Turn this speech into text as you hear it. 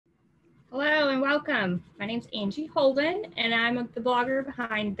and welcome. My name's Angie Holden and I'm the blogger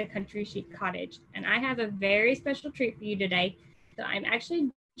behind the Country Chic Cottage. And I have a very special treat for you today. So I'm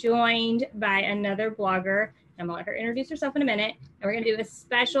actually joined by another blogger. I'm gonna let her introduce herself in a minute. And we're gonna do a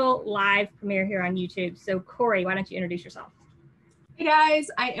special live premiere here on YouTube. So Cori, why don't you introduce yourself? Hey guys,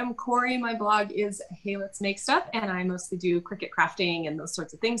 I am Cori. My blog is Hey Let's Make Stuff, and I mostly do Cricut crafting and those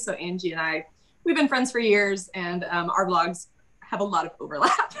sorts of things. So Angie and I, we've been friends for years, and our blogs have a lot of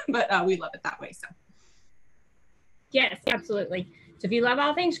overlap, but we love it that way. So yes, absolutely. So if you love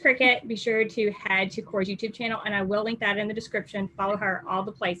all things Cricut, be sure to head to Cori's YouTube channel, and I will link that in the description. Follow her all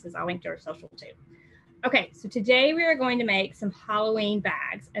the places. I'll link to her social too. Okay, so today we are going to make some Halloween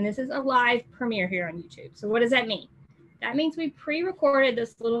bags, and this is a live premiere here on YouTube. So what does that mean? That means we pre-recorded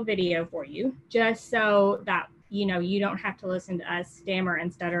this little video for you, just so that you don't have to listen to us stammer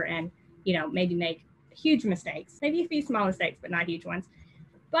and stutter and maybe make huge mistakes, maybe a few small mistakes, but not huge ones.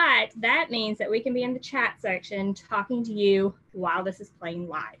 But that means that we can be in the chat section talking to you while this is playing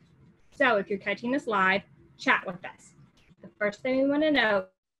live. So if you're catching this live, chat with us. The first thing we want to know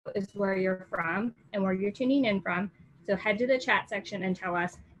is where you're from and where you're tuning in from. So head to the chat section and tell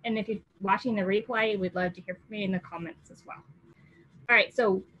us. And if you're watching the replay, we'd love to hear from you in the comments as well. All right,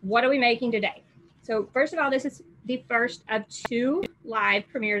 so what are we making today? So first of all, this is the first of 2 live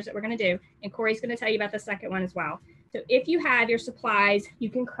premieres that we're going to do, and Cori's going to tell you about the second one as well. So if you have your supplies,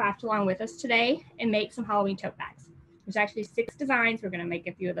 you can craft along with us today and make some Halloween tote bags. There's actually 6 designs. We're going to make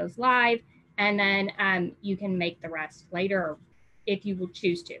a few of those live, and then you can make the rest later if you will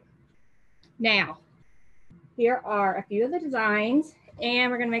choose to. Now, here are a few of the designs,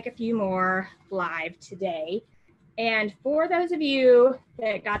 and we're going to make a few more live today. And for those of you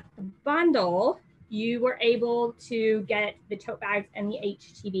that got the bundle, you were able to get the tote bags and the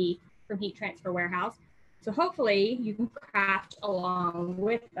HTV from Heat Transfer Warehouse. So hopefully you can craft along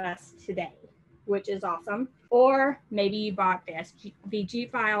with us today, which is awesome. Or maybe you bought the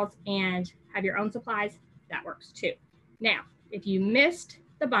SVG files and have your own supplies. That works too. Now, if you missed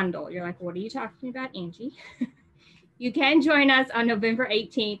the bundle, you're like, what are you talking about, Angie? You can join us on November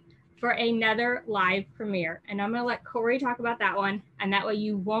 18th for another live premiere. And I'm going to let Cori talk about that one. And that way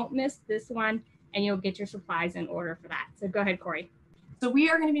you won't miss this one and you'll get your supplies in order for that. So go ahead, Cori. So we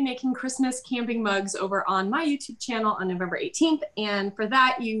are going to be making Christmas camping mugs over on my YouTube channel on November 18th. And for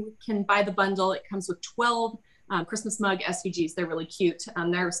that, you can buy the bundle. It comes with 12 Christmas mug SVGs. They're really cute.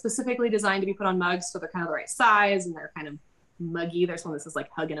 They're specifically designed to be put on mugs, so they're kind of the right size and they're kind of muggy. There's one that says like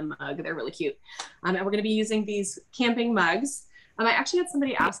hug in a mug. They're really cute. And we're going to be using these camping mugs. I actually had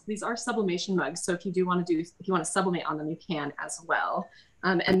somebody ask, these are sublimation mugs. So if you want to sublimate on them, you can as well.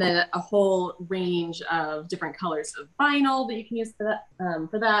 And then a whole range of different colors of vinyl that you can use for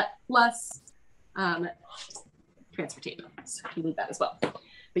that, plus transfer tape. So you need that as well.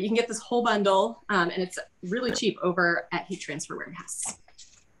 But you can get this whole bundle, and it's really cheap over at Heat Transfer Warehouse.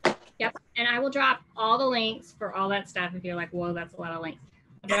 Yep, and I will drop all the links for all that stuff if you're like, whoa, that's a lot of links.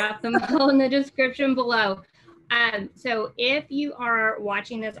 I'll drop them all in the description below. So if you are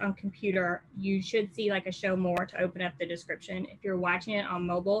watching this on computer, you should see like a show more to open up the description. If you're watching it on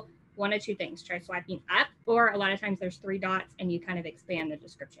mobile, one of 2 things, try swiping up, or a lot of times there's 3 dots and you kind of expand the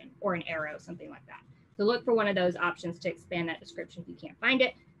description, or an arrow, something like that. So look for one of those options to expand that description if you can't find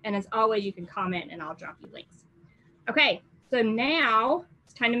it. And as always, you can comment and I'll drop you links. Okay, so now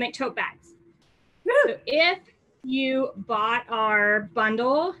it's time to make tote bags. So if you bought our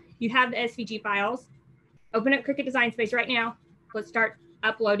bundle, you have the SVG files. Open up Cricut Design Space right now. Let's start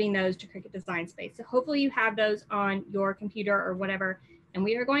uploading those to Cricut Design Space. So hopefully you have those on your computer or whatever. And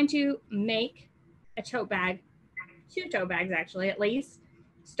we are going to make a tote bag, 2 tote bags actually, at least,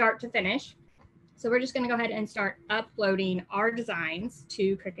 start to finish. So we're just going to go ahead and start uploading our designs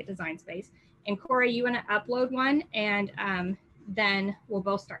to Cricut Design Space. And Cori, you want to upload one, and then we'll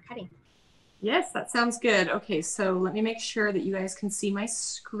both start cutting. Yes, that sounds good. Okay, so let me make sure that you guys can see my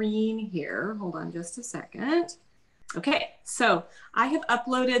screen here. Hold on just a second. Okay, so I have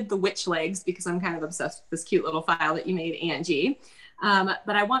uploaded the witch legs because I'm kind of obsessed with this cute little file that you made, Angie.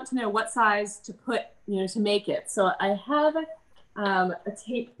 But I want to know what size to put, to make it. So I have a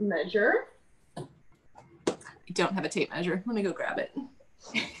tape measure. I don't have a tape measure. Let me go grab it.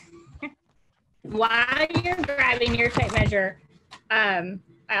 While you're grabbing your tape measure,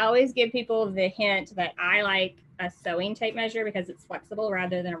 I always give people the hint that I like a sewing tape measure because it's flexible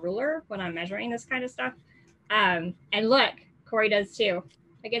rather than a ruler when I'm measuring this kind of stuff. And look, Cori does too.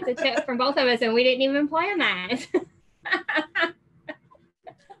 I get the tip from both of us and we didn't even plan that. I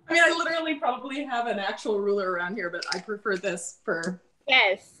mean, I literally probably have an actual ruler around here, but I prefer this for...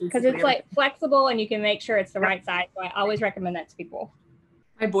 Yes, because it's like flexible and you can make sure it's the right size. So I always recommend that to people.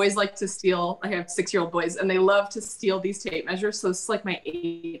 My boys like to steal. I have 6-year-old boys, and they love to steal these tape measures. So it's like my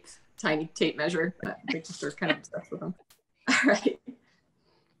 8th tiny tape measure. But they just are kind of obsessed with them. All right.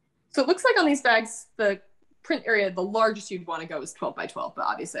 So it looks like on these bags, the print area, the largest you'd want to go is 12 by 12, but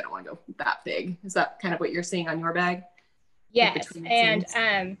obviously I don't want to go that big. Is that kind of what you're seeing on your bag? Yes,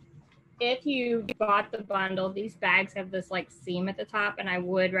 and if you bought the bundle, these bags have this like seam at the top, and I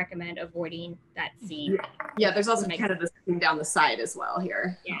would recommend avoiding that seam. Yeah, there's also kind of this thing down the side as well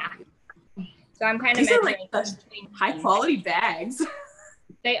here. Yeah. So I'm kind of these are like such high quality bags.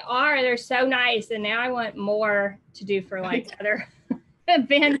 They are. They're so nice, and now I want more to do for like other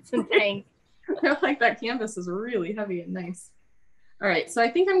events and things. I like that canvas is really heavy and nice. All right, so I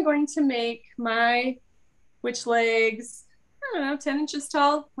think I'm going to make my witch legs, I don't know, 10 inches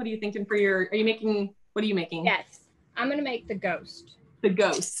tall. What are you thinking for your, what are you making? Yes, I'm gonna make the ghost. The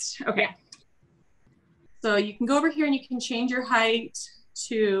ghost, okay. Yeah. So you can go over here and you can change your height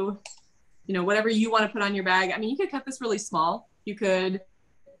to, you know, whatever you want to put on your bag. I mean, you could cut this really small. You could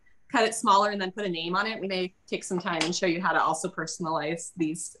cut it smaller and then put a name on it. We may take some time and show you how to also personalize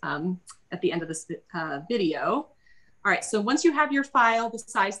these at the end of this video. All right, so once you have your file, the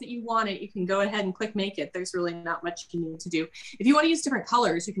size that you want it, you can go ahead and click make it. There's really not much you need to do. If you want to use different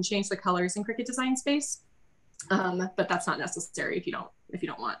colors, you can change the colors in Cricut Design Space, but that's not necessary if you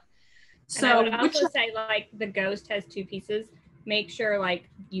don't want. So and I would also say like the ghost has 2 pieces. Make sure like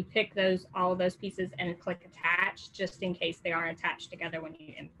you pick all of those pieces and click attach just in case they aren't attached together when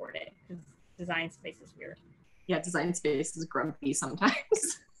you import it, because Design Space is weird. Yeah, Design Space is grumpy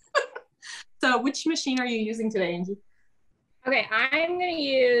sometimes. So which machine are you using today, Angie? Okay, I'm going to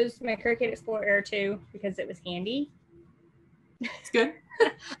use my Cricut Explore Air 2 because it was handy. It's good.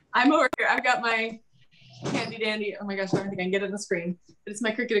 I'm over here. I've got my handy dandy. Oh my gosh, I don't think I can get it on the screen. But it's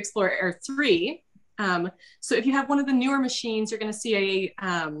my Cricut Explore Air 3. So if you have one of the newer machines, you're going to see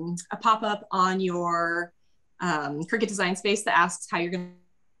a pop-up on your Cricut Design Space that asks how you're going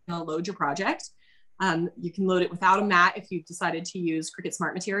to load your project. You can load it without a mat if you've decided to use Cricut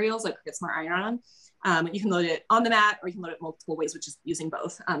Smart materials like Cricut Smart Iron On. You can load it on the mat, or you can load it multiple ways, which is using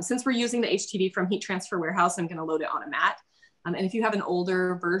both. Since we're using the HTV from Heat Transfer Warehouse, I'm going to load it on a mat. And if you have an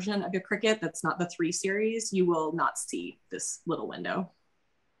older version of your Cricut that's not the 3 series, you will not see this little window.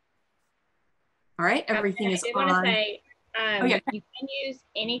 All right, everything is on. I want to say, you can use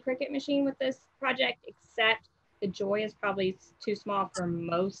any Cricut machine with this project, except the Joy is probably too small for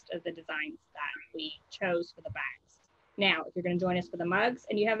most of the designs that we chose for the bags. Now, if you're going to join us for the mugs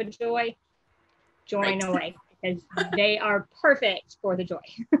and you have a Joy, join away, because they are perfect for the Joy.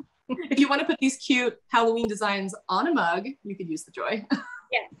 If you want to put these cute Halloween designs on a mug, you could use the Joy.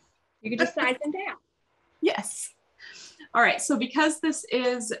 Yes, you could just size them down. Yes. All right, so because this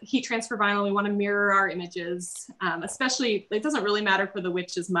is heat transfer vinyl, we want to mirror our images, especially, it doesn't really matter for the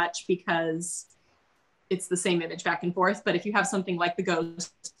witch as much because it's the same image back and forth. But if you have something like the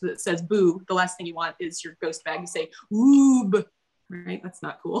ghost that says boo, the last thing you want is your ghost bag to say oob, right? That's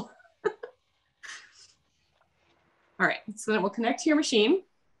not cool. All right, so then we'll connect to your machine.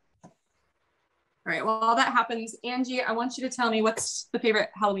 All right, while that happens, Angie, I want you to tell me what's the favorite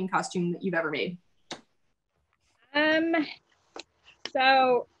Halloween costume that you've ever made?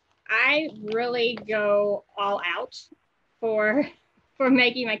 So I really go all out for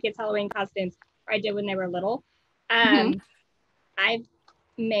making my kids' Halloween costumes. Or I did when they were little. I've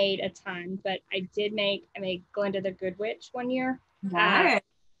made a ton, but I made Glinda the Good Witch one year. Nice.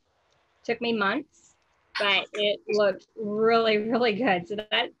 Took me months, but it looked really, really good. So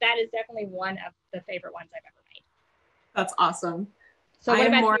that is definitely one of the favorite ones I've ever made. That's awesome. So what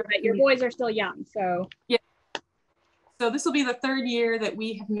about you? But your boys are still young, so. Yeah. So this will be the 3rd year that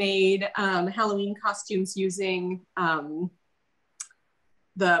we have made Halloween costumes using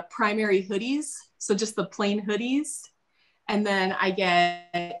the primary hoodies. So just the plain hoodies. And then I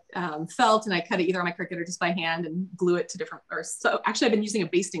get felt and I cut it either on my Cricut or just by hand and glue it to different, so actually I've been using a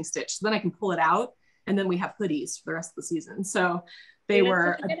basting stitch. So then I can pull it out and then we have hoodies for the rest of the season. So they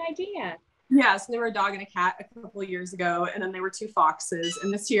were a good idea. Yeah, so they were a dog and a cat a couple of years ago, and then they were 2 foxes.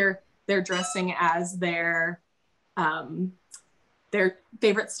 And this year they're dressing as their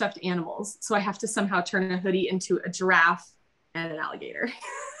favorite stuffed animals. So I have to somehow turn a hoodie into a giraffe and an alligator.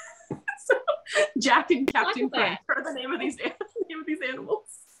 So Jack and Captain Crunch are the name of these animals.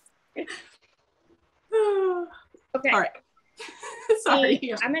 Okay. All right.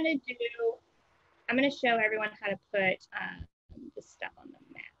 Sorry. I'm gonna show everyone how to put the stuff on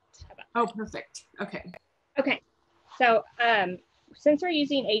the mat. How about that? Oh, perfect. Okay. Okay. So since we're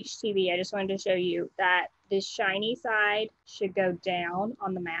using HTV, I just wanted to show you that this shiny side should go down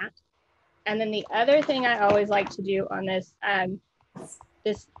on the mat. And then the other thing I always like to do on this,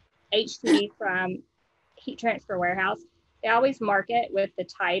 this HTV from Heat Transfer Warehouse, they always mark it with the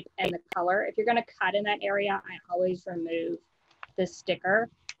type and the color. If you're going to cut in that area, I always remove the sticker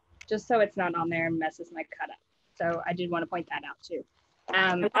just so it's not on there and messes my cut up. So I did want to point that out too.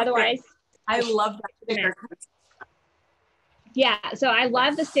 Otherwise, I love that sticker. Yeah, so I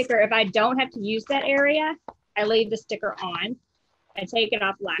love the sticker. If I don't have to use that area, I leave the sticker on. I take it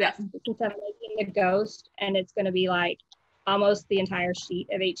off last. Yeah. Since I'm making the ghost and it's going to be like almost the entire sheet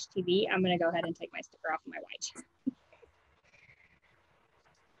of HTV, I'm going to go ahead and take my sticker off of my white.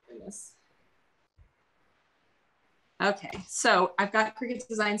 Goodness. Okay, so I've got Cricut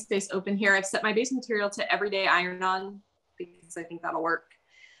Design Space open here. I've set my base material to everyday iron on because I think that'll work.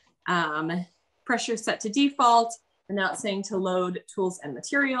 Pressure set to default, and now it's saying to load tools and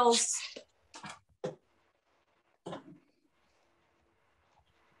materials.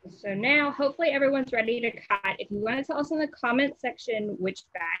 So now hopefully everyone's ready to cut. If you want to tell us in the comment section which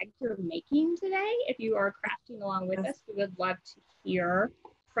bag you're making today, if you are crafting along with us, we would love to hear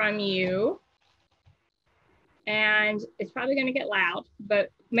from you. And it's probably going to get loud,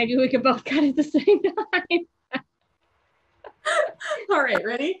 but maybe we could both cut at the same time. All right,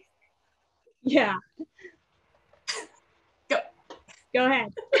 ready? Yeah. Go. Go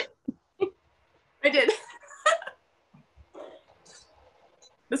ahead. I did.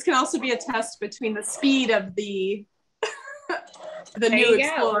 This can also be a test between the speed of the new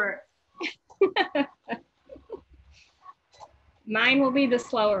Explorer. Mine will be the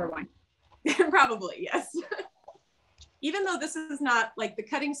slower one. Probably, yes. Even though this is not like the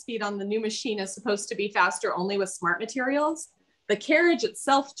cutting speed on the new machine is supposed to be faster only with smart materials, the carriage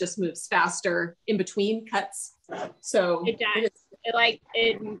itself just moves faster in between cuts. So it does.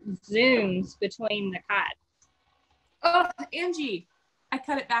 It zooms between the cuts. Oh, Angie, I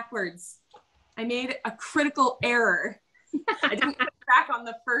cut it backwards. I made a critical error. I didn't cut it back on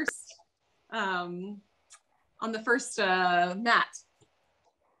the first mat.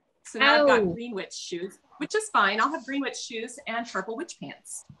 So now I've got green witch shoes, which is fine. I'll have green witch shoes and purple witch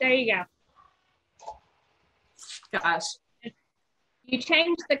pants. There you go. Gosh. You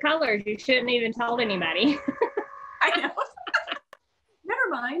changed the colors. You shouldn't even told anybody. I know. Never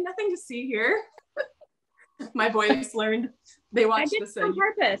mind. Nothing to see here. My boys learned. They watched this on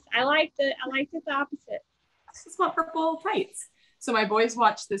purpose. I liked it the opposite. I just want purple tights. So my boys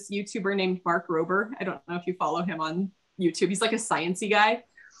watched this YouTuber named Mark Rober. I don't know if you follow him on YouTube. He's like a sciencey guy.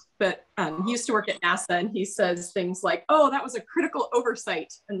 But he used to work at NASA, and he says things like, oh, that was a critical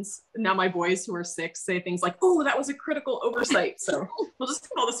oversight. And now my boys who are 6 say things like, oh, that was a critical oversight. So we'll just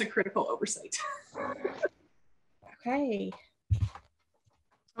call this a critical oversight. Okay.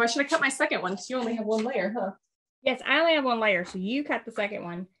 Oh, I should have cut my second one because you only have 1 layer, huh? Yes, I only have 1 layer. So you cut the second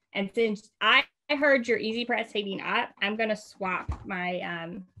one. And since I heard your Easy Press heating up, I'm going to swap my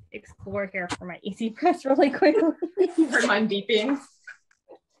Explorer here for my Easy Press really quickly. You heard mine beeping.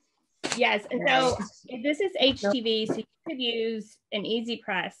 Yes, and so this is HTV, so you could use an Easy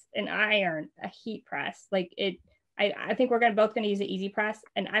Press, an iron, a heat press. Like it, I think we're both going to use an Easy Press,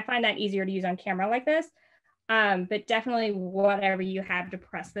 and I find that easier to use on camera like this. But definitely whatever you have to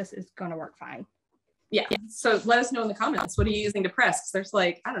press this is going to work fine. Yeah. So let us know in the comments, what are you using to press? There's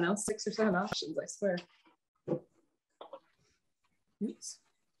like, I don't know, 6 or 7 options, I swear. Oops.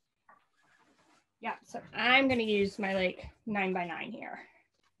 Yeah. So I'm going to use my like 9x9 here.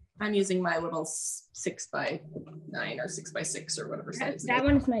 I'm using my little 6x9 or 6x6 or whatever size. That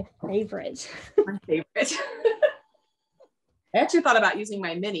one is my favorite. My favorite. I actually thought about using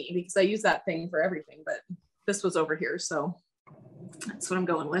my mini because I use that thing for everything, but this was over here, so that's what I'm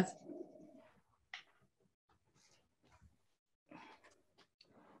going with.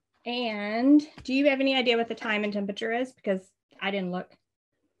 And do you have any idea what the time and temperature is? Because I didn't look.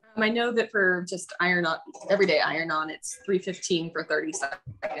 I know that for just iron on, everyday iron on, it's 315 for 30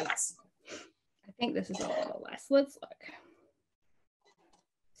 seconds. I think this is a little less. Let's look.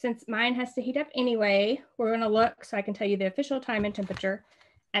 Since mine has to heat up anyway, we're going to look so I can tell you the official time and temperature.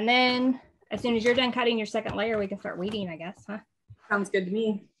 And then as soon as you're done cutting your second layer, we can start weeding, I guess, huh? Sounds good to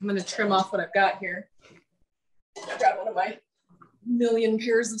me. I'm going to trim off what I've got here. Grab one of my million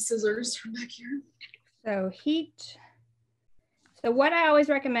pairs of scissors from back here. So heat. So what I always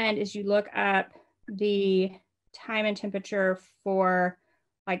recommend is you look up the time and temperature for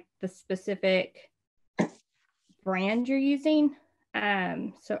like the specific brand you're using.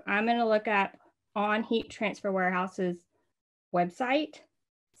 So I'm going to look up on Heat Transfer Warehouse's website,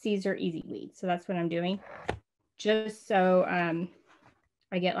 Caesar Easy Weed. So that's what I'm doing, just so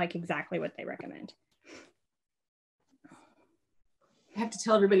I get like exactly what they recommend. I have to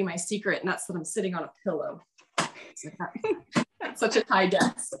tell everybody my secret, and that's that I'm sitting on a pillow. That's such a high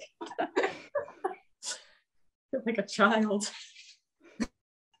desk. Feel like a child.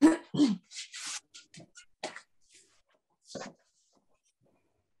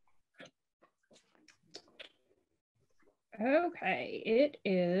 Okay, it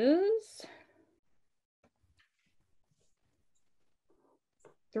is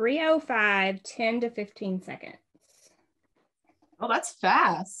 3:05, 10 to 15 seconds. Oh, that's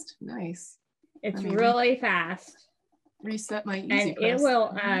fast. Nice. It's really fast. Reset my easy and press. It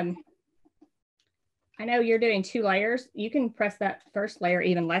will, I know you're doing 2 layers. You can press that first layer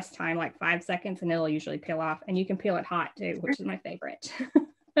even less time, like 5 seconds, and it'll usually peel off. And you can peel it hot too, which is my favorite.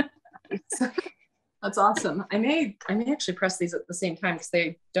 That's awesome. I may actually press these at the same time because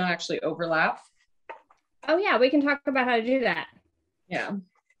they don't actually overlap. Oh yeah, we can talk about how to do that. Yeah.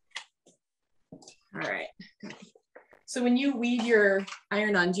 All right. So when you weed your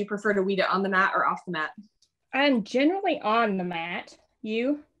iron-on, do you prefer to weed it on the mat or off the mat? I'm generally on the mat.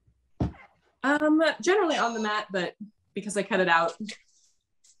 You? Generally on the mat, but because I cut it out,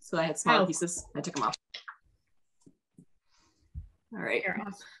 so I had smaller pieces, I took them off. All right. Here,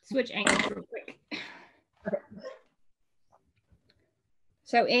 I'll switch angles real quick. Okay.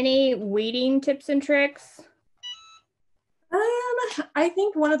 So any weeding tips and tricks? I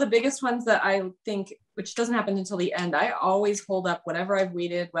think one of the biggest ones that I think, which doesn't happen until the end, I always hold up whatever I've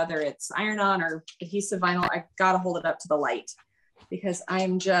weeded, whether it's iron-on or adhesive vinyl, I gotta hold it up to the light because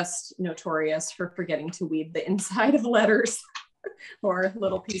I'm just notorious for forgetting to weed the inside of letters or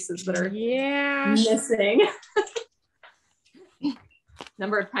little pieces that are missing.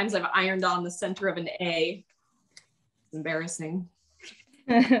 Number of times I've ironed on the center of an A. It's embarrassing.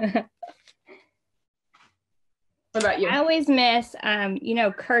 What about you? I always miss, you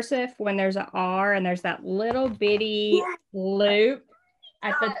know, cursive when there's an R and there's that little bitty loop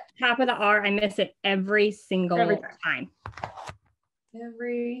at the top of the R. I miss it every single time.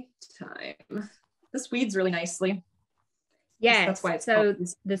 Every time. This weeds really nicely. Yes, that's why it's so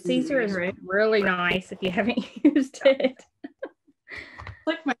the Caesar is really nice if you haven't used it.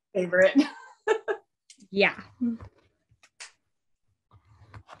 Like my favorite. Yeah.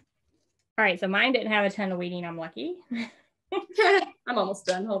 All right, so mine didn't have a ton of weeding. I'm lucky. I'm almost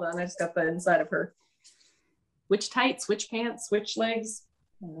done. Hold on, I just got the inside of her. Which tights, which pants, which legs?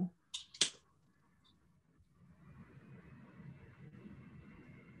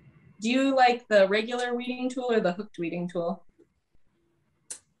 Do you like the regular weeding tool or the hooked weeding tool?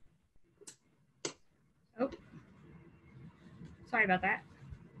 Oh, sorry about that.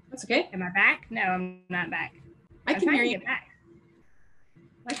 That's okay. Am I back? No, I'm not back. I can hear you. Back.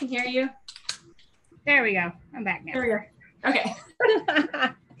 I can hear you. There we go. I'm back now. There we go. Okay.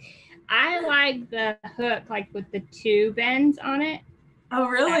 I like the hook, like with the 2 bends on it. Oh,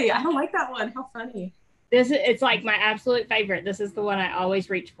 really? I don't like that one. How funny. It's like my absolute favorite. This is the one I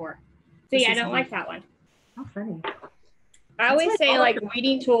always reach for. See, I don't like that one. How funny. I always say like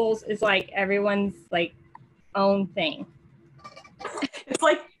weeding tools is like everyone's like own thing. It's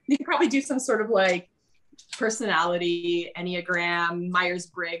like you could probably do some sort of like personality, Enneagram,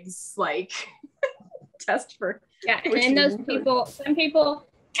 Myers-Briggs, like test for. Yeah, and then those people, some people,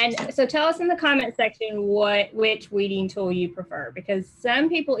 and so tell us in the comment section which weeding tool you prefer, because some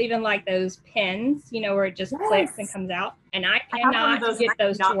people even like those pins, you know, where it just clicks and comes out, and I cannot get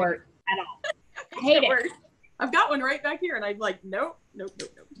those to work at all. I hate it. I've got one right back here, and I'm like, nope.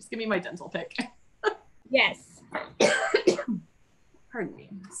 Just give me my dental pick. Yes. Pardon me.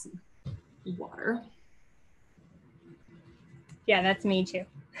 Some water. Yeah, that's me too.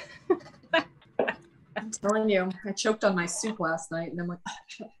 I'm telling you, I choked on my soup last night, and I'm like,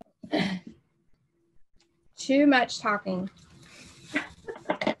 too much talking.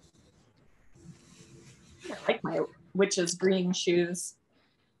 I like my witch's green shoes.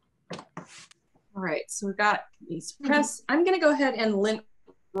 All right, so we've got these press. I'm gonna go ahead and lint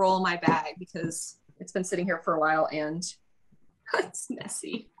roll my bag because it's been sitting here for a while and it's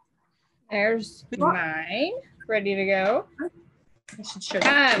messy. There's mine, ready to go. I should show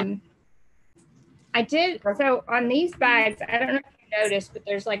you. I did, so on these bags, I don't know if you noticed, but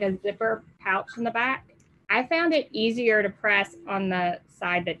there's like a zipper pouch in the back. I found it easier to press on the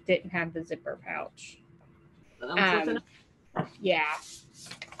side that didn't have the zipper pouch. Yeah.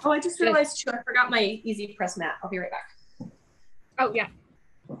 Oh, I just realized too, I forgot my easy press mat. I'll be right back. Oh yeah.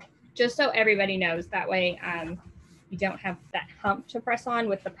 Just so everybody knows, that way you don't have that hump to press on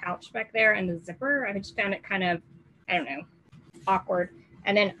with the pouch back there and the zipper. I just found it kind of, I don't know, awkward.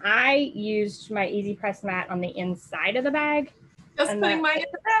 And then I used my easy press mat on the inside of the bag. Just putting mine in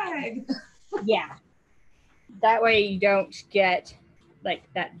the bag. Yeah. That way you don't get like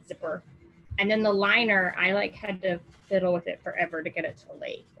that zipper. And then the liner, I like had to fiddle with it forever to get it to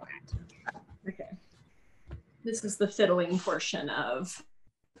lay flat. Okay. This is the fiddling portion of.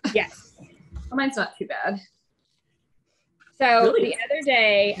 Yes. Well, mine's not too bad. So really? The other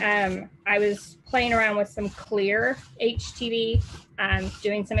day, I was playing around with some clear HTV,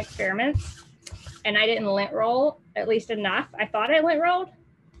 doing some experiments, and I didn't lint roll, at least enough. I thought I lint rolled.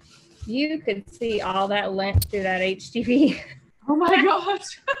 You could see all that lint through that HTV. Oh my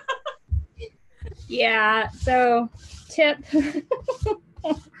gosh. Yeah, so tip.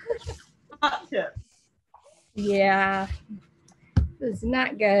 Hot tip. Yeah, this is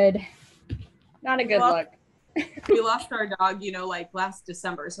not good. Not a good look. We lost our dog, you know, like last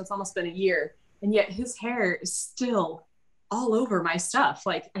December, so it's almost been a year, and yet his hair is still all over my stuff.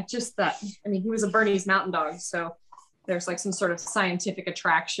 Like I just thought, I mean, he was a Bernese Mountain Dog, so there's like some sort of scientific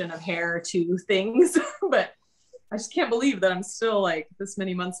attraction of hair to things, but I just can't believe that I'm still like this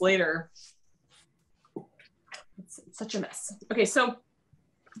many months later. It's such a mess. Okay, so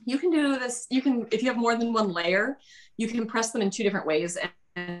you can do this. You can, if you have more than one layer, you can press them in 2 different ways.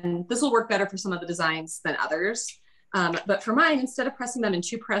 And this will work better for some of the designs than others. But for mine, instead of pressing them in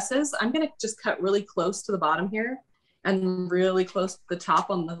 2 presses, I'm gonna just cut really close to the bottom here and really close to the top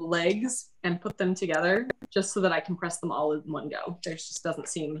on the legs and put them together just so that I can press them all in one go. There just doesn't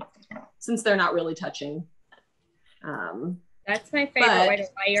seem, since they're not really touching. That's my favorite way to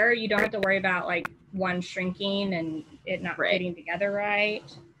layer. You don't have to worry about like one shrinking and it not fitting together right.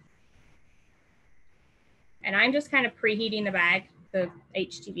 And I'm just kind of preheating the bag. The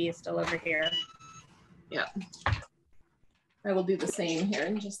HTV is still over here. Yeah. I will do the same here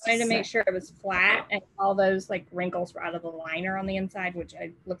in just trying to make sure it was flat and all those like wrinkles were out of the liner on the inside, which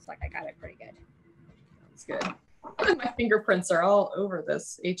it looks like I got it pretty good. That's good. My fingerprints are all over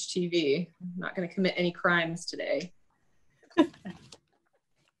this HTV. I'm not going to commit any crimes today. You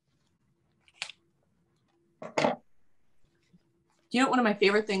know what one of my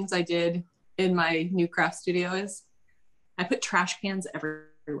favorite things I did in my new craft studio is? I put trash cans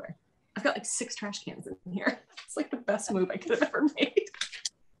everywhere. I've got like 6 trash cans in here. It's like the best move I could have ever made.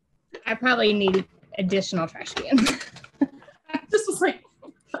 I probably need additional trash cans. I just was like,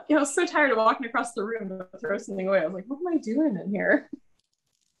 you know, I was so tired of walking across the room to throw something away. I was like, what am I doing in here?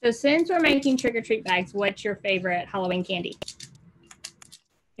 So since we're making trick-or-treat bags, what's your favorite Halloween candy?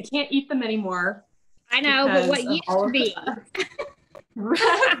 I can't eat them anymore. I know, but what used to be?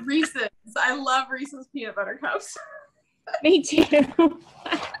 Reese's. I love Reese's peanut butter cups. Me too.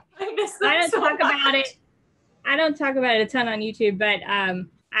 I miss them. I don't talk about it a ton on YouTube, but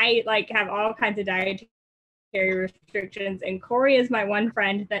I like have all kinds of dietary restrictions, and Cori is my one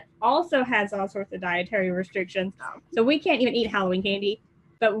friend that also has all sorts of dietary restrictions. So we can't even eat Halloween candy,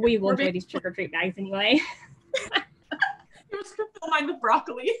 but we will enjoy these trick-or-treat bags anyway. You must fill mine with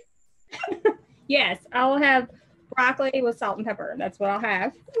broccoli. Yes, I'll have broccoli with salt and pepper. That's what I'll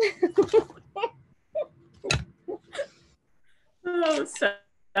have. Oh,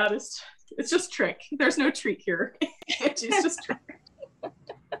 saddest. It's just trick. There's no treat here. It's just trick.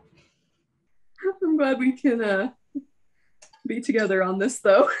 I'm glad we can be together on this,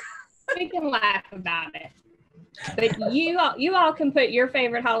 though. We can laugh about it. But you all can put your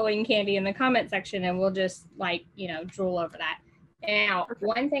favorite Halloween candy in the comment section, and we'll just like, you know, drool over that. Now,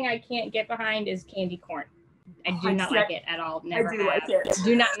 one thing I can't get behind is candy corn. I do not like it at all. Never I do like it.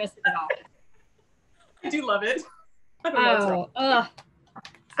 Do not miss it at all. I do love it. Oh, ugh.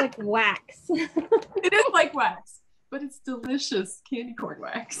 It's like wax. It is like wax, but it's delicious candy corn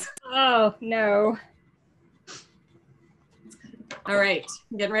wax. Oh, no. All right,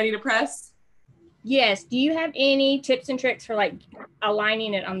 getting ready to press? Yes. Do you have any tips and tricks for like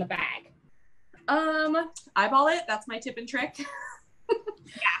aligning it on the bag? Eyeball it. That's my tip and trick.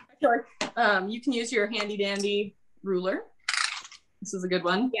 Yeah. Sure. You can use your handy dandy ruler. This is a good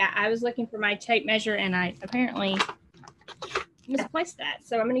one. Yeah, I was looking for my tape measure and I apparently misplaced that.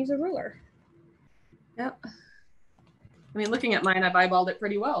 So I'm gonna use a ruler. Yep. I mean, looking at mine, I've eyeballed it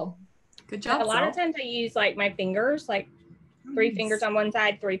pretty well. Good job. A lot of times I use like my fingers, like 3 fingers on one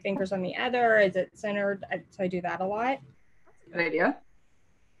side, 3 fingers on the other. Is it centered? So I do that a lot. That's a good idea.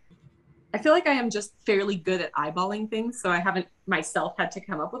 I feel like I am just fairly good at eyeballing things, so I haven't myself had to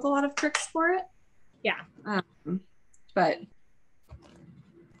come up with a lot of tricks for it. Yeah. But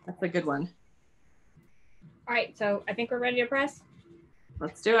that's a good one. All right, so I think we're ready to press.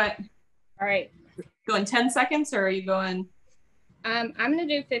 Let's do it. All right. Going 10 seconds, or are you going? I'm gonna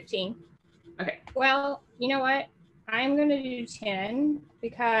do 15. Okay. Well, you know what? I'm gonna do 10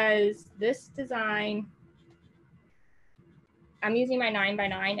 because this design, I'm using my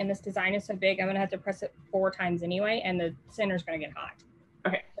 9x9 and this design is so big, I'm gonna have to press it 4 times anyway, and the center's gonna get hot.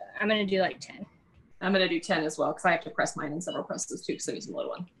 Okay. I'm going to do like 10. I'm going to do 10 as well because I have to press mine in several presses too because I'm using the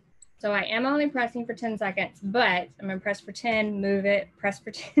little one. So I am only pressing for 10 seconds, but I'm going to press for 10, move it, press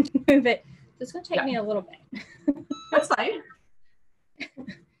for 10, move it. So it's going to take me a little bit. That's fine.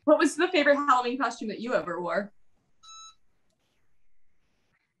 What was the favorite Halloween costume that you ever wore?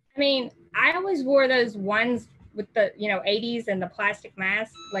 I mean, I always wore those ones with the, 80s and the plastic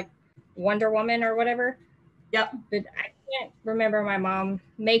mask, like Wonder Woman or whatever. Yep. But I can't remember my mom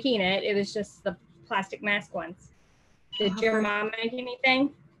making it. It was just the plastic mask ones. Did your mom make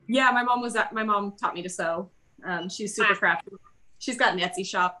anything? Yeah, my mom taught me to sew. She's super crafty. She's got an Etsy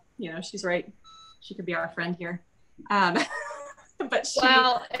shop. She's right. She could be our friend here. But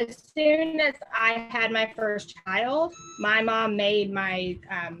well, as soon as I had my first child, my mom made my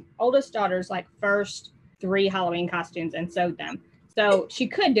oldest daughter's like first 3 Halloween costumes and sewed them. So she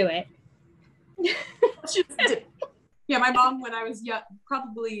could do it. Yeah, my mom, when I was young,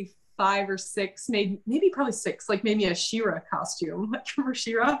 probably 5 or 6, maybe probably 6, like made me a She-Ra costume. Remember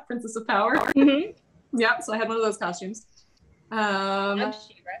She-Ra, Princess of Power? Mm-hmm. Yeah, so I had one of those costumes. Love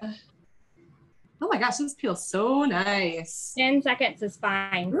She-Ra. Oh my gosh, this peels so nice. 10 seconds is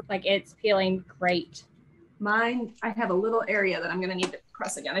fine. Like it's peeling great. Mine, I have a little area that I'm going to need to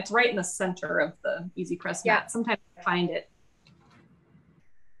press again. It's right in the center of the Easy Press mat. Sometimes I find it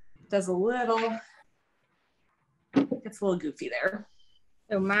does a little, it's a little goofy there.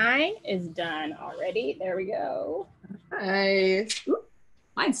 So mine is done already. There we go. Nice. Ooh,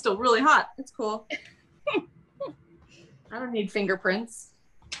 mine's still really hot. It's cool. I don't need fingerprints.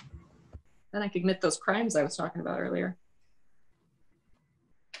 Then I could commit those crimes I was talking about earlier.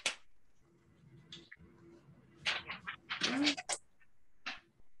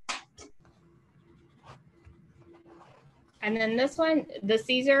 And then this one, the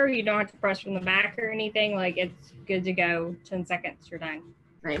Caesar, you don't have to press from the back or anything. Like it's good to go. 10 seconds, you're done.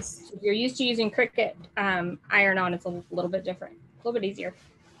 Nice. So if you're used to using Cricut iron-on, it's a little bit different, a little bit easier.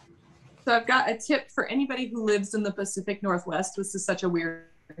 So I've got a tip for anybody who lives in the Pacific Northwest. This is such a weird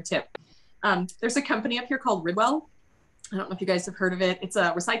tip. There's a company up here called Ridwell. I don't know if you guys have heard of it. It's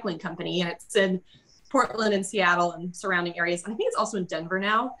a recycling company and it's in Portland and Seattle and surrounding areas. And I think it's also in Denver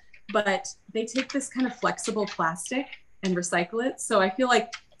now, but they take this kind of flexible plastic and recycle it. So I feel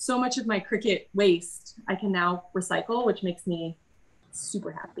like so much of my Cricut waste I can now recycle, which makes me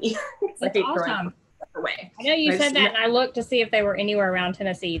super happy. That's awesome. Away. I know you said that, and I looked to see if they were anywhere around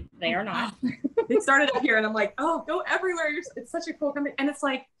Tennessee. They are not. They started up here, and I'm like, oh, go everywhere. It's such a cool company. And it's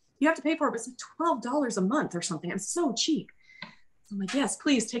like, you have to pay for it, but it's like $12 a month or something. It's so cheap. So I'm like, yes,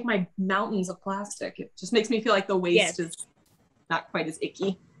 please take my mountains of plastic. It just makes me feel like the waste is not quite as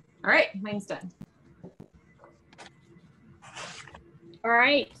icky. All right, mine's done. All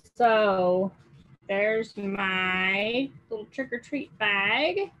right, so there's my little trick-or-treat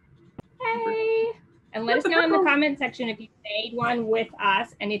bag. Hey! And let us know in the comment section if you made one with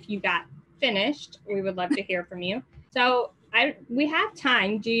us and if you got finished. We would love to hear from you. So we have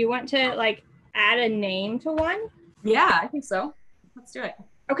time. Do you want to like add a name to one? Yeah, I think so. Let's do it.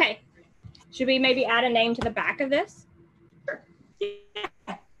 Okay. Should we maybe add a name to the back of this? Sure.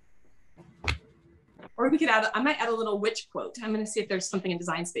 Yeah. Or we could add, I might add a little witch quote. I'm going to see if there's something in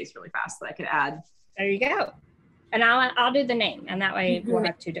Design Space really fast that I could add. There you go. And I'll do the name, and that way we'll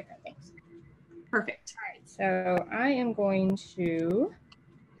have 2 different things. Perfect. All right, so I am going to,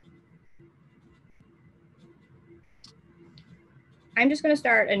 I'm just going to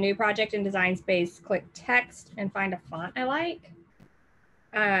start a new project in Design Space, click text and find a font I like,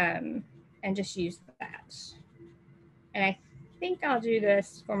 and just use that. And I think I'll do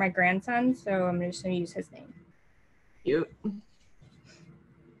this for my grandson, so I'm just going to use his name. Cute.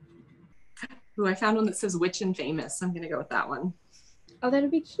 Ooh, I found one that says Witch and Famous. I'm going to go with that one. Oh, that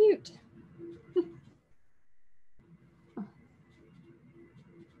would be cute.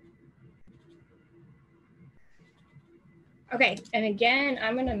 Okay, and again,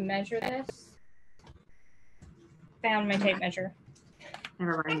 I'm going to measure this. Found my tape measure.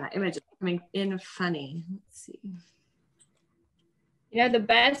 Never mind, that image is coming in funny. Let's see. You know, the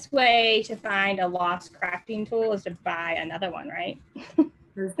best way to find a lost crafting tool is to buy another one, right?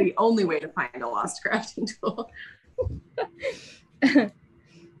 That's the only way to find a lost crafting tool.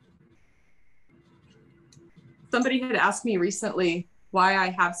 Somebody had asked me recently why I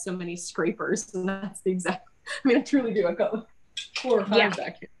have so many scrapers, and that's the exact, I mean, I truly do. I've got like 4 or 5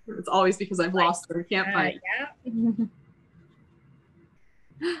 back here. It's always because I've lost them. I can't find. Yeah.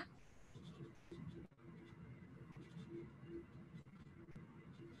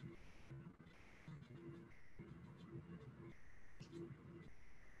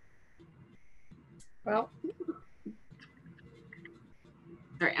 Well,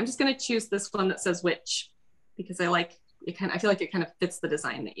 All right, I'm just gonna choose this one that says witch because I like it I feel like it kind of fits the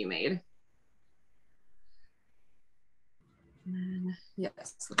design that you made. And then,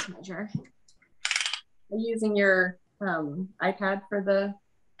 yes, let's measure. Are you using your iPad for the?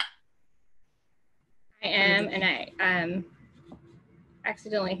 I am, and I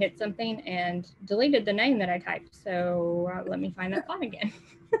accidentally hit something and deleted the name that I typed. So let me find that font again.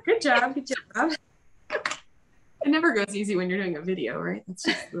 Good job, good job. It never goes easy when you're doing a video, right? That's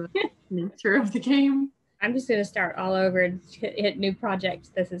just the nature of the game. I'm just gonna start all over and hit new projects.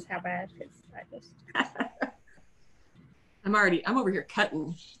 This is how bad it's. I'm over here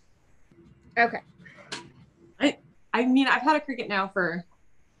cutting. Okay. I mean, I've had a Cricut now for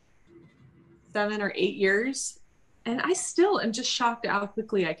 7 or 8 years, and I still am just shocked at how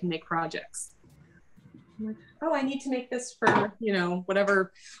quickly I can make projects. I'm like, oh, I need to make this for, you know,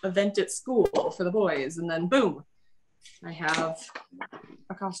 whatever event at school for the boys, and then boom, I have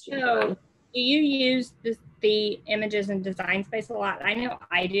a costume. So, do you use the images and design space a lot? I know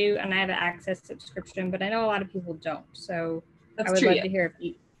I do, and I have an Access subscription, but I know a lot of people don't. So That's I would true, love yeah. to hear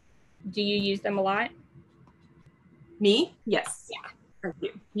if do you use them a lot? Me? Yes. Yeah. Thank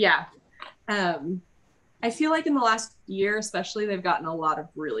you. Yeah. I feel like in the last year, especially, they've gotten a lot of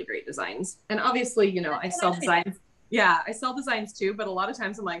really great designs. And obviously, you know, I sell designs. Yeah, I sell designs too, but a lot of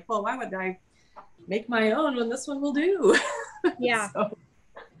times I'm like, well, why would I make my own when this one will do? Yeah. So,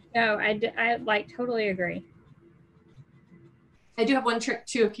 no, I like totally agree. I do have one trick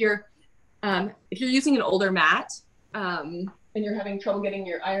too. If you're using an older mat and you're having trouble getting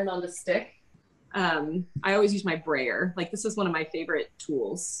your iron on the stick, I always use my brayer. Like, this is one of my favorite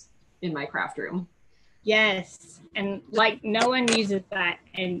tools in my craft room. Yes, and like no one uses that,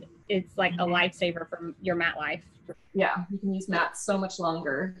 and it's like a lifesaver for your mat life. Yeah, you can use mats so much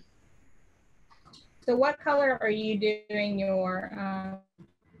longer. So what color are you doing your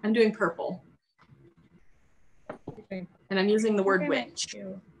I'm doing purple. And I'm using the word witch. I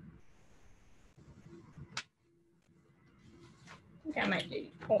think I might do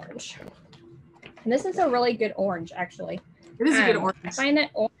orange. And this is a really good orange, actually. It is a good orange. I find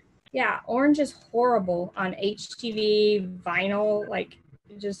that orange is horrible on HTV, vinyl, like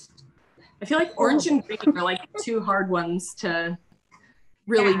just. I feel like orange and green are like two hard ones to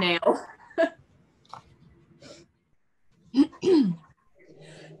really nail.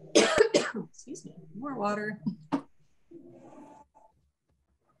 Excuse me, more water.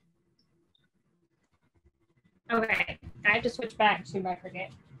 Okay, I have to switch back to my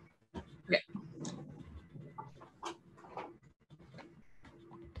Cricut. Okay.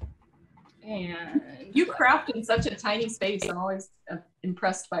 And you craft in such a tiny space. I'm always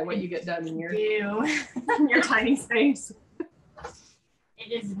impressed by what you get done in your tiny space.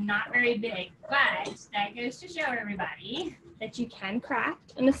 It is not very big, but that goes to show everybody that you can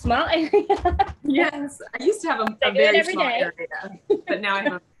craft in a small area. Yes, I used to have a very small area, but now I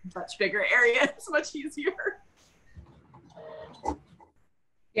have a much bigger area. It's much easier.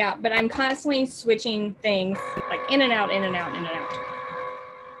 Yeah, but I'm constantly switching things, like in and out, in and out, in and out.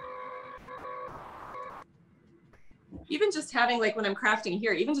 Even just having, like, when I'm crafting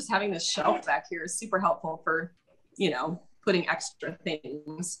here, even just having this shelf back here is super helpful for, you know, putting extra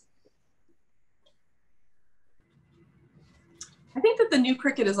things. I think that the new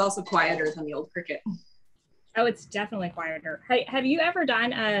Cricut is also quieter than the old Cricut. Oh, it's definitely quieter. Hey, have you ever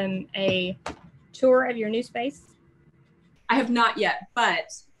done a tour of your new space? I have not yet,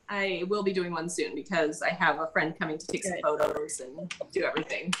 but I will be doing one soon because I have a friend coming to take some photos and do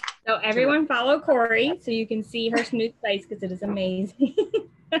everything. So everyone follow Cori so you can see her new space because it is amazing.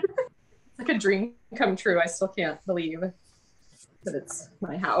 It's like a dream come true. I still can't believe that it's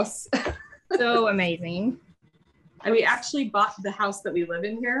my house. So amazing. And we actually bought the house that we live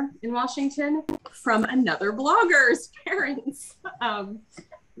in here in Washington from another blogger's parents.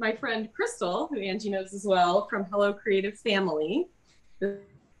 My friend Crystal, who Angie knows as well, from Hello Creative Family.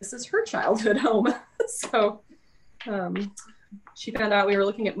 This is her childhood home. So she found out we were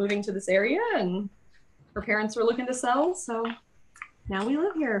looking at moving to this area and her parents were looking to sell. So now we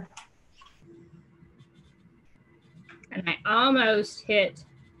live here. And I almost hit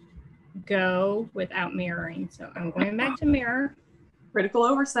go without mirroring. So I'm going back to mirror. Critical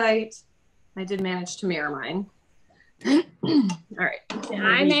oversight. I did manage to mirror mine. All right. And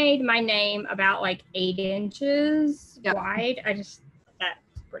I made my name about like 8 inches wide. That's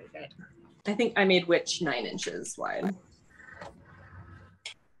pretty good. I think I made witch 9 inches wide. I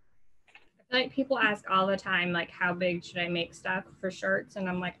feel like people ask all the time, like, how big should I make stuff for shirts? And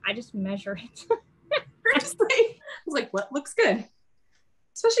I'm like, I just measure it. I was like, what looks good?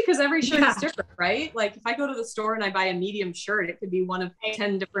 Especially because every shirt is different, right? Like if I go to the store and I buy a medium shirt, it could be one of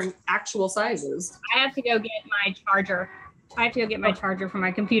 10 different actual sizes. I have to go get my charger. I have to go get my charger for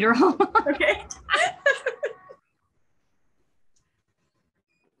my computer. Okay.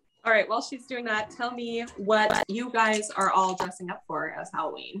 All right, while she's doing that, tell me what you guys are all dressing up for as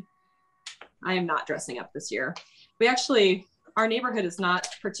Halloween. I am not dressing up this year. Our neighborhood is not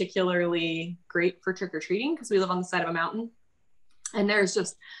particularly great for trick-or-treating because we live on the side of a mountain. And there's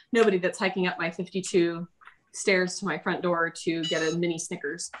just nobody that's hiking up my 52 stairs to my front door to get a mini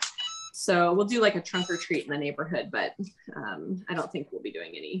Snickers. So we'll do like a trunk or treat in the neighborhood, but I don't think we'll be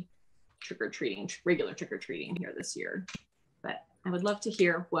doing any trick-or-treating, regular trick-or-treating here this year. But I would love to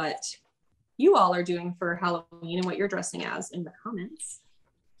hear what you all are doing for Halloween and what you're dressing as in the comments.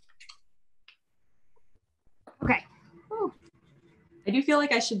 Okay. Oh. I do feel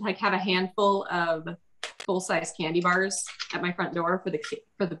like I should like have a handful of full-size candy bars at my front door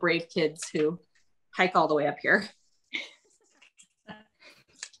for the brave kids who hike all the way up here.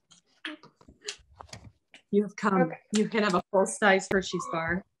 You have come. Okay. You can have a full-size Hershey's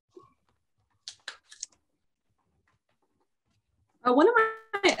bar. One of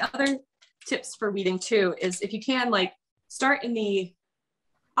my other tips for weeding too is if you can like start in the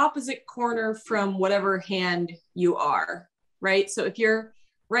opposite corner from whatever hand you are, right? So if your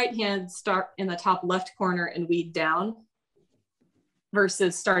right hand, start in the top left corner and weed down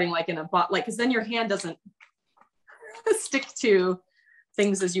versus starting like in a bot, like, cause then your hand doesn't stick to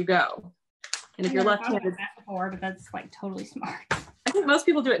things as you go. And if you're left-handed, before, but that's like totally smart. I think most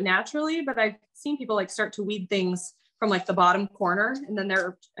people do it naturally, but I've seen people like start to weed things from like the bottom corner. And then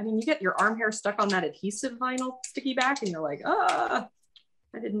you get your arm hair stuck on that adhesive vinyl sticky back and you're like, I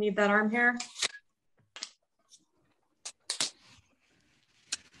didn't need that arm hair.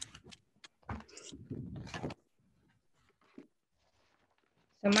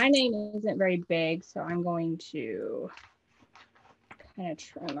 So my name isn't very big, so I'm going to kind of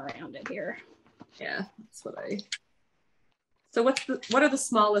trim around it here. Yeah, that's what so what are the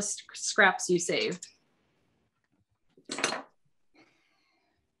smallest scraps you saved?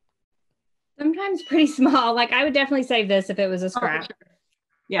 Sometimes pretty small. Like I would definitely save this if it was a scrap. Oh, sure.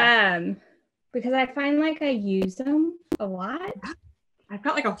 Yeah. Because I find like I use them a lot. I've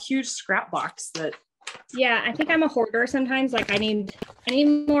got like a huge scrap box that. Yeah, I think I'm a hoarder sometimes. Like I need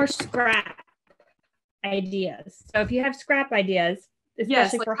more scrap ideas. So if you have scrap ideas,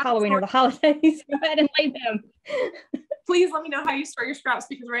 especially like for Halloween or the holidays, go ahead and lay them. Please let me know how you store your scraps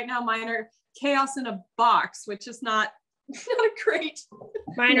because right now mine are chaos in a box, which is not great.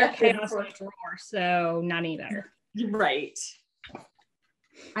 Mine are chaos in a drawer, so not any better. Right.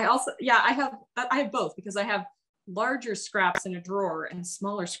 I also, I have both because I have larger scraps in a drawer and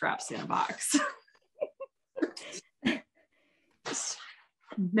smaller scraps in a box.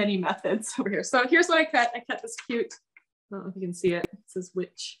 Many methods over here. So here's what I cut. I cut this cute, I don't know if you can see it. It says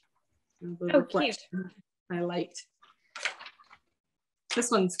witch. Oh, cute. I liked.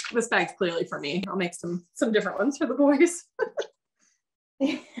 This bag's clearly for me. I'll make some different ones for the boys.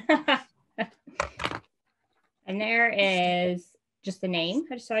 And there is just the name.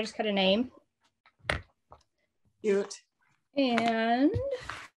 So I just cut a name. Cute. And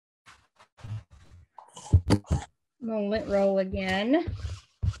I'm gonna lint roll again.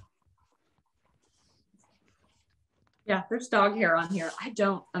 Yeah, there's dog hair on here. I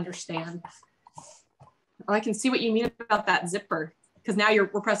don't understand. Oh, I can see what you mean about that zipper because now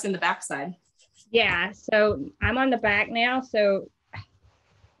we're pressing the back side. Yeah, so I'm on the back now. So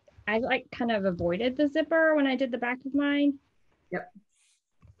I like kind of avoided the zipper when I did the back of mine. Yep.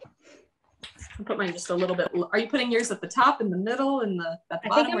 I'll put mine just a little bit. Are you putting yours at the top, in the middle, and at the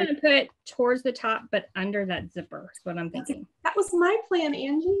bottom? I think I'm going to put towards the top, but under that zipper is what I'm thinking. That was my plan,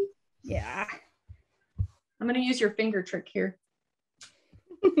 Angie. Yeah. I'm going to use your finger trick here.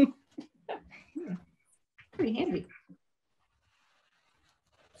 Pretty handy.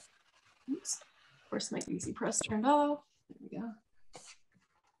 Oops. Of course, my easy press turned off. There we go.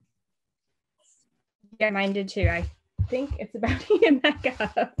 Yeah, mine did too. I think it's about to get back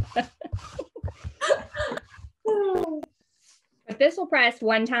up. But this will press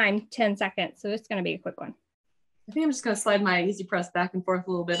one time, 10 seconds. So it's going to be a quick one. I think I'm just going to slide my easy press back and forth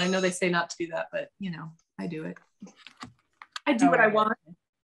a little bit. I know they say not to do that, but you know, I do it. I do what I want.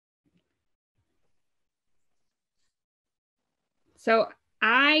 So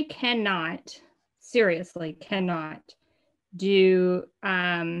I seriously cannot do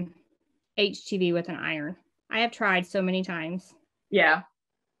HTV with an iron. I have tried so many times. Yeah.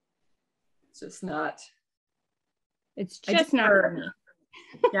 It's just not. It's just not for me.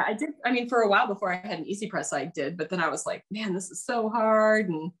 Yeah, I did. I mean, for a while before I had an easy press, I did, but then I was like, man, this is so hard.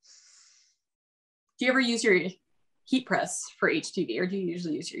 And Do you ever use your heat press for HTV, or do you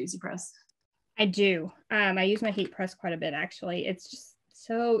usually use your Easy Press? I do. I use my heat press quite a bit, actually. It's just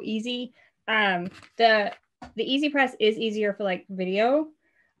so easy. The Easy Press is easier for like video.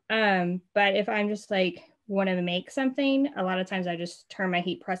 But if I'm just like want to make something, a lot of times I just turn my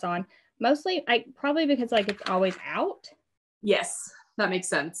heat press on. Mostly, probably because like it's always out. Yes, that makes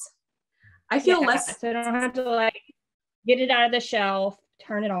sense. I feel less. So I don't have to like get it out of the shelf,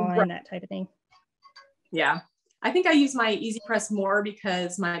 turn it on, that type of thing. Yeah. I think I use my Easy Press more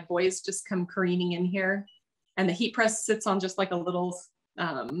because my boys just come careening in here, and the heat press sits on just like a little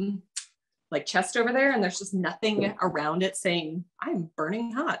like chest over there, and there's just nothing around it saying, I'm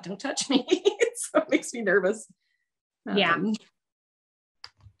burning hot, don't touch me. So it makes me nervous. Yeah.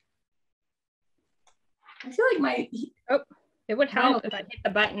 I feel like it would help if I hit the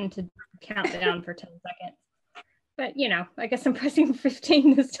button to count down for 10 seconds. But you know, I guess I'm pressing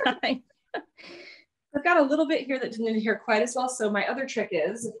 15 this time. I've got a little bit here that didn't adhere quite as well. So my other trick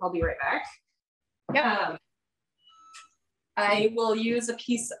is, I'll be right back. Yeah. I will use a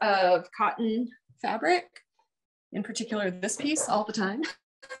piece of cotton fabric, in particular this piece, all the time.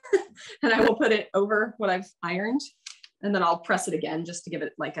 And I will put it over what I've ironed, and then I'll press it again just to give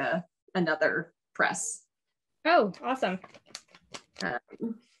it like another press. Oh, awesome.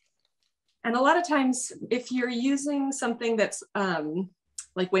 And a lot of times, if you're using something that's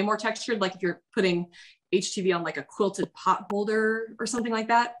like way more textured, like if you're putting HTV on like a quilted pot holder or something like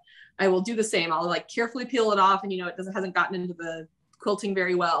that, I will do the same. I'll like carefully peel it off, and you know, hasn't gotten into the quilting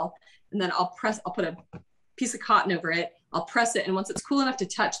very well. And then I'll put a piece of cotton over it. I'll press it. And once it's cool enough to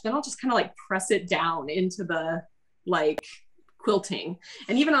touch, then I'll just kind of like press it down into the like quilting.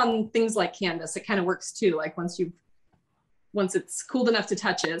 And even on things like canvas, it kind of works too. Like once it's cooled enough to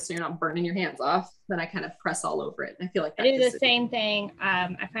touch it, so you're not burning your hands off, then I kind of press all over it. I feel like I do the same thing.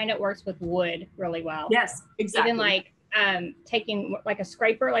 I find it works with wood really well. Yes, exactly. Even like taking like a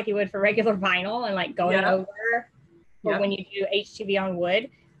scraper like you would for regular vinyl and like going over, or when you do HTV on wood,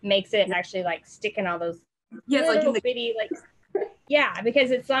 makes it actually like stick in all those little bitty like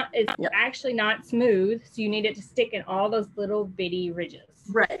because it's actually not smooth, so you need it to stick in all those little bitty ridges.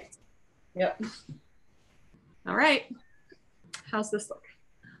 Right. Yep. All right. How's this look?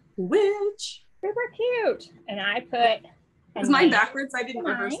 Which? Super cute. And I put. Is mine backwards? I didn't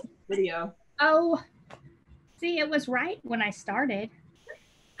reverse the video. Oh, see, it was right when I started.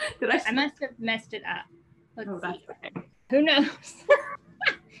 Did I? I must have messed it up. Let's see. That's okay. Who knows?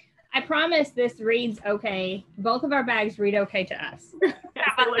 I promise this reads okay. Both of our bags read okay to us.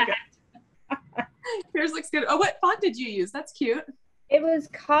 Yours looks good. Oh, what font did you use? That's cute. It was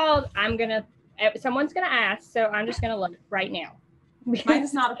called, someone's gonna ask, so I'm just gonna look right now.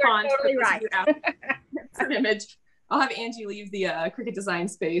 Mine's not a font. Totally right. It's an image. I'll have Angie leave the Cricut Design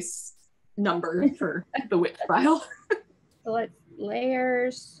Space number for the width file. So let's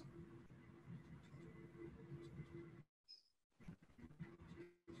layers.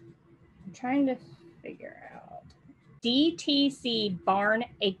 I'm trying to figure out DTC Barn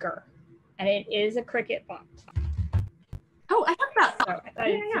Acre, and it is a Cricut font. Oh, I have that font.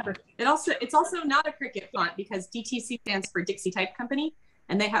 So It's also not a Cricut font because DTC stands for Dixie Type Company,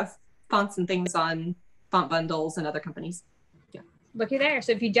 and they have fonts and things on Font Bundles and other companies. Yeah. Looky there.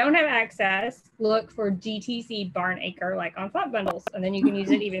 So if you don't have access, look for DTC Barn Acre like on Font Bundles, and then you can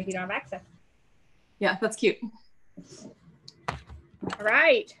use it even if you don't have access. Yeah, that's cute. All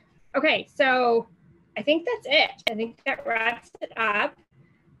right. Okay, so I think that's it. I think that wraps it up.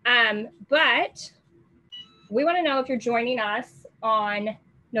 But we want to know if you're joining us on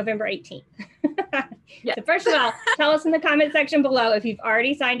November 18th. Yeah. So first of all, tell us in the comment section below if you've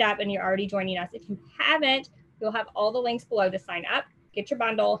already signed up and you're already joining us. If you haven't, we'll have all the links below to sign up, get your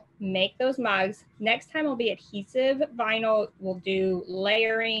bundle, make those mugs. Next time will be adhesive vinyl. We'll do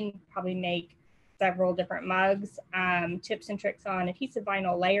layering, probably make several different mugs, tips and tricks on adhesive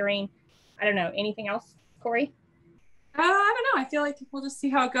vinyl layering. I don't know, anything else, Cori? I don't know. I feel like we'll just see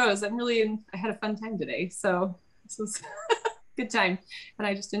how it goes. I had a fun time today. So this was a good time. And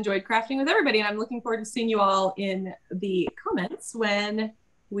I just enjoyed crafting with everybody. And I'm looking forward to seeing you all in the comments when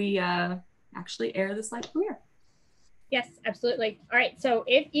we actually air this live premiere. Yes, absolutely. All right. So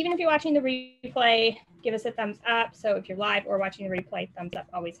even if you're watching the replay, give us a thumbs up. So if you're live or watching the replay, thumbs up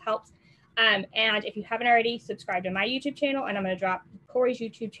always helps. And if you haven't already, subscribe to my YouTube channel, and I'm going to drop Cori's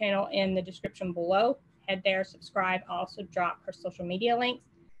YouTube channel in the description below. Head there, subscribe. I'll also drop her social media links.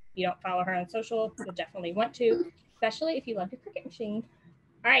 If you don't follow her on social, you'll definitely want to, especially if you love your Cricut machine.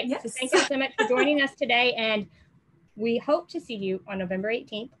 All right. Yes. So thank you so much for joining us today. And we hope to see you on November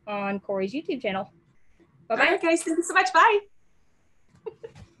 18th on Cori's YouTube channel. Bye-bye. All right, guys. Thank you so much. Bye.